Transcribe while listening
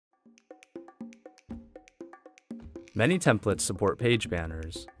Many templates support page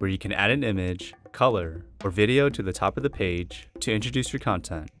banners, where you can add an image, color, or video to the top of the page to introduce your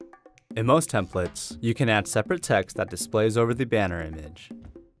content. In most templates, you can add separate text that displays over the banner image.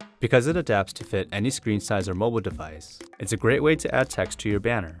 Because it adapts to fit any screen size or mobile device, it's a great way to add text to your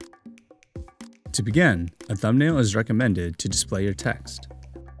banner. To begin, a thumbnail is recommended to display your text.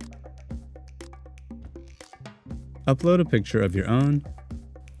 Upload a picture of your own,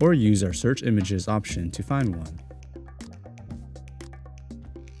 or use our Search Images option to find one.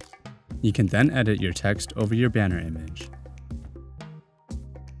 You can then edit your text over your banner image.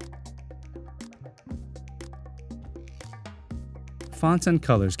 Fonts and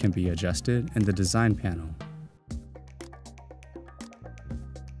colors can be adjusted in the Design panel.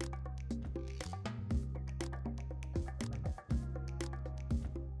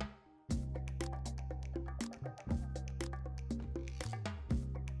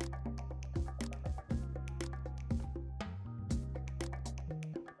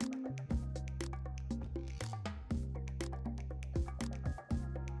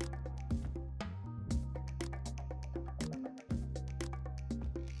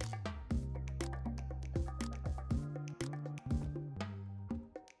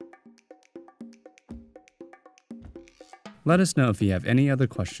 Let us know if you have any other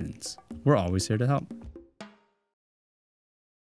questions. We're always here to help.